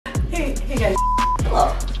Hey guys,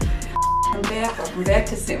 hello. Welcome back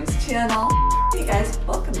to Sam's channel. Hey guys,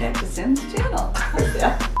 welcome back to Sam's channel.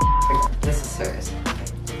 Yeah. This is serious.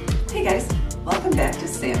 Hey guys, welcome back to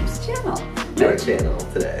Sam's channel. Your channel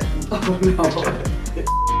today. Oh no.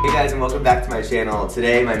 Hey guys, and welcome back to my channel.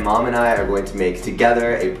 Today my mom and I are going to make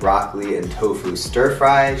together a broccoli and tofu stir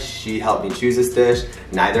fry. She helped me choose this dish.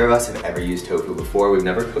 Neither of us have ever used tofu before. We've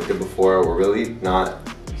never cooked it before. We're really not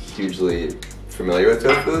hugely familiar with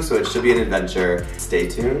tofu, so it should be an adventure. Stay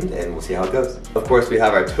tuned and we'll see how it goes. Of course, we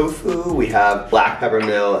have our tofu, we have black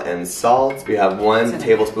peppermill and salt, we have 1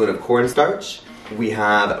 tablespoon of cornstarch, we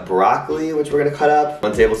have broccoli, which we're gonna cut up,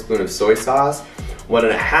 1 tablespoon of soy sauce,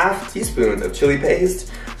 1.5 teaspoons of chili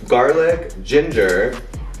paste, garlic, ginger.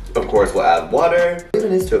 Of course, we'll add water.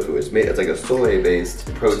 Even is tofu, it's like a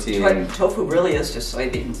soy-based protein. But tofu really is just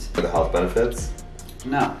soybeans. For the health benefits?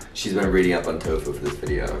 No. She's been reading up on tofu for this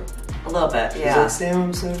video. A little bit, yeah. She's like, Sam,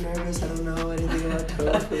 I'm so nervous, I don't know anything about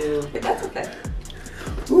tofu. But that's okay.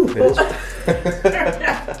 Ooh, it is.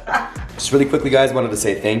 Just really quickly, guys, wanted to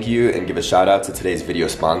say thank you and give a shout out to today's video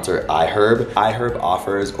sponsor, iHerb. iHerb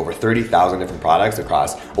offers over 30,000 different products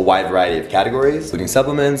across a wide variety of categories, including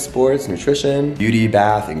supplements, sports, nutrition, beauty,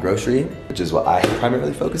 bath, and grocery, which is what I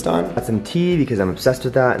primarily focused on. Got some tea because I'm obsessed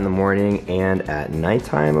with that in the morning and at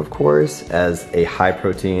nighttime, of course, as a high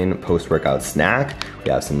protein post-workout snack.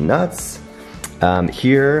 We have some nuts.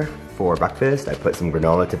 Here for breakfast, I put some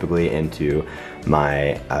granola typically into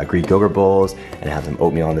my Greek yogurt bowls and have some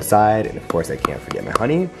oatmeal on the side, and of course I can't forget my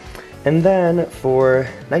honey. And then for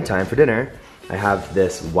nighttime, for dinner, I have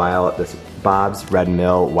this Bob's Red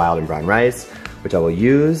Mill wild and brown rice, which I will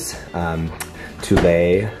use to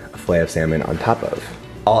lay a fillet of salmon on top of.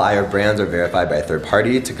 All iHerb brands are verified by a third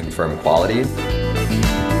party to confirm quality.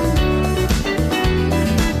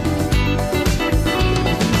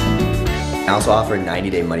 I also offer a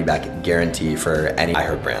 90-day money-back guarantee for any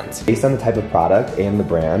iHerb brands. Based on the type of product and the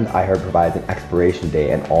brand, iHerb provides an expiration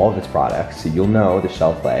date on all of its products, so you'll know the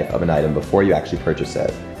shelf life of an item before you actually purchase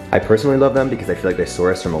it. I personally love them because I feel like they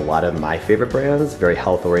source from a lot of my favorite brands, very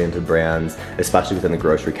health-oriented brands, especially within the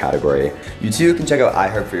grocery category. You too can check out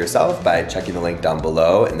iHerb for yourself by checking the link down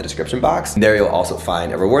below in the description box. There you'll also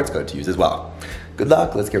find a rewards code to use as well. Good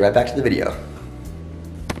luck, let's get right back to the video.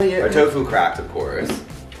 Our tofu cracked, of course.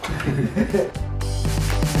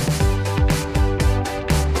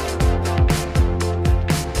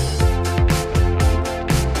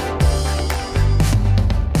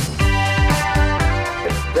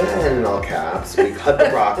 Then, in all caps, we cut the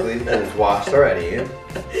broccoli and it's washed already.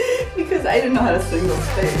 Because I didn't know how to single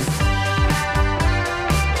space.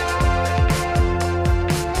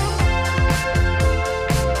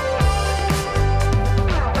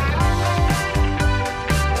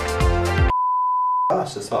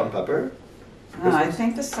 Gosh, the salt and pepper? I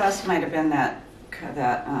think the sauce might have been that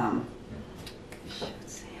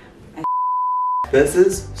This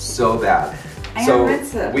is so bad. So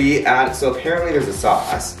apparently there's a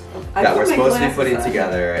sauce that we're supposed to be putting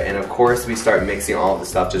together, and of course we start mixing all of the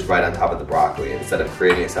stuff just right on top of the broccoli instead of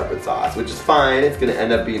creating a separate sauce, which is fine, it's gonna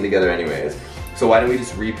end up being together anyways. So why don't we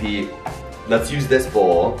just repeat, let's use this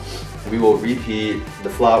bowl, we will repeat the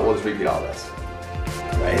flour, we'll just repeat all this,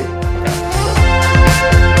 right?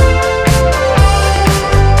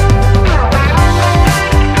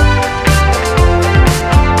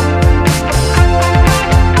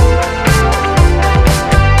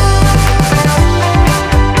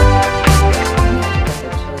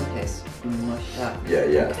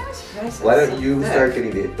 Why don't you start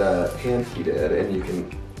getting the pan heated and you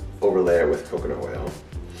can overlay it with coconut oil.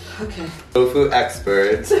 Okay. Tofu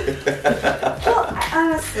expert. Well,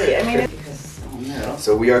 honestly, I mean, because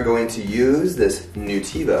So we are going to use this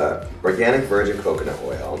Nutiva organic virgin coconut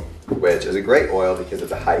oil, which is a great oil because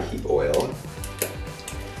it's a high heat oil.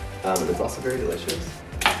 And it's also very delicious.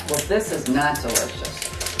 Well, this is not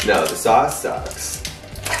delicious. No, the sauce sucks.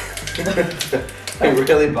 I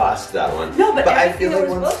really botched that one. No, but I feel like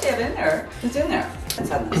we're supposed to have in there. It's in there.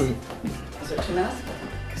 It's on this. Is it too nice?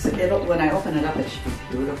 Because when I open it up, it should be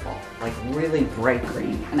beautiful, like really bright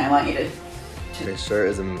green. And I want you to. It sure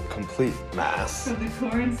is a complete mess. For the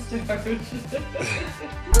cornstarch.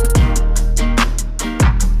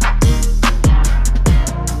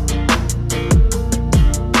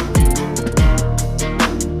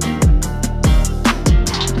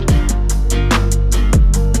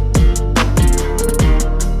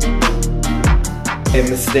 Okay,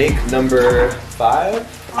 mistake number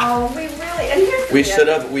 5. Oh, we really, and here's the We should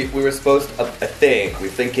have, we were supposed to, I think, we're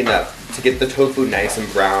thinking that to get the tofu nice and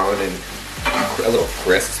brown and a little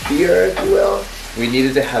crispier, if you will, we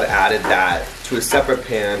needed to have added that to a separate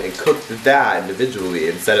pan and cooked that individually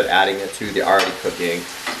instead of adding it to the already cooking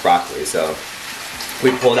broccoli. So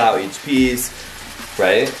we pulled out each piece,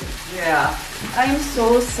 right? Yeah. I'm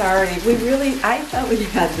so sorry. I thought we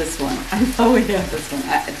had this one. I thought we had this one.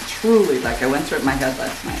 Truly, like I went through it in my head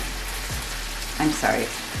last night. I'm sorry.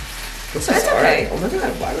 It's okay. Oh my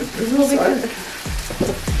god, why would this Well, because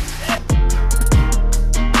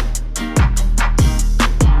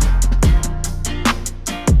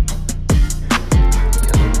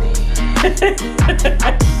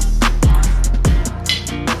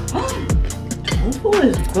tofu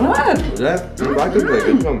is good. that broccoli's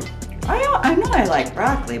really good. I know I like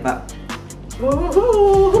broccoli, but here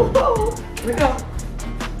we go.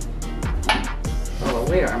 Oh,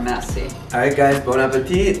 we are messy. Alright guys, bon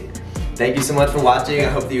appetit. Thank you so much for watching. I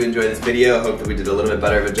hope that you enjoyed this video. I hope that we did a little bit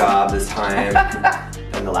better of a job this time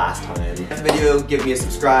than the last time. This video, give me a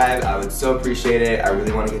subscribe. I would so appreciate it. I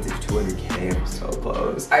really want to get to 200K. I'm so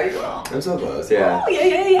close. Are you? I'm so close, yeah. Oh,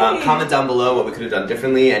 yeah. Comment down below what we could have done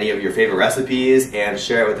differently, any of your favorite recipes, and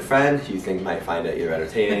share it with a friend who you think might find it either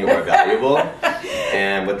entertaining or valuable.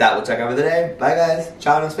 And with that, we'll check out for the day. Bye guys.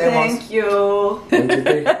 Ciao, nos vemos. Thank you. 1, 2,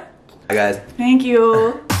 3. Bye guys. Thank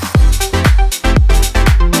you.